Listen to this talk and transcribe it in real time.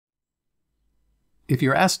If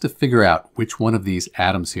you're asked to figure out which one of these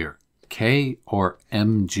atoms here, K or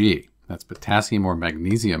Mg, that's potassium or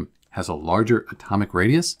magnesium, has a larger atomic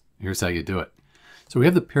radius, here's how you do it. So we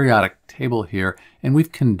have the periodic table here, and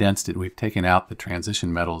we've condensed it. We've taken out the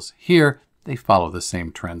transition metals here. They follow the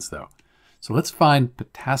same trends though. So let's find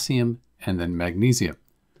potassium and then magnesium.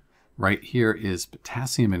 Right here is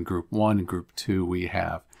potassium in group 1. In group 2 we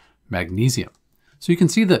have magnesium. So you can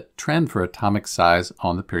see the trend for atomic size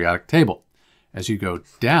on the periodic table. As you go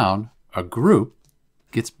down, a group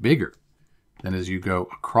gets bigger. Then as you go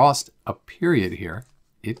across a period here,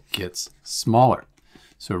 it gets smaller.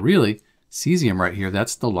 So really, cesium right here,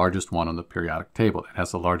 that's the largest one on the periodic table. It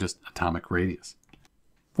has the largest atomic radius.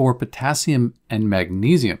 For potassium and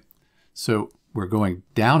magnesium, so we're going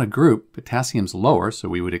down a group, potassium's lower, so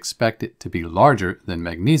we would expect it to be larger than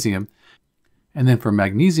magnesium. And then for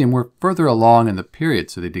magnesium, we're further along in the period,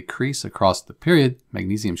 so they decrease across the period.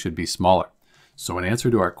 Magnesium should be smaller. So in answer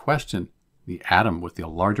to our question, the atom with the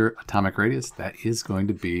larger atomic radius, that is going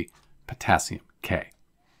to be potassium, K.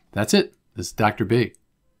 That's it. This is Dr. B.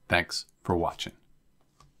 Thanks for watching.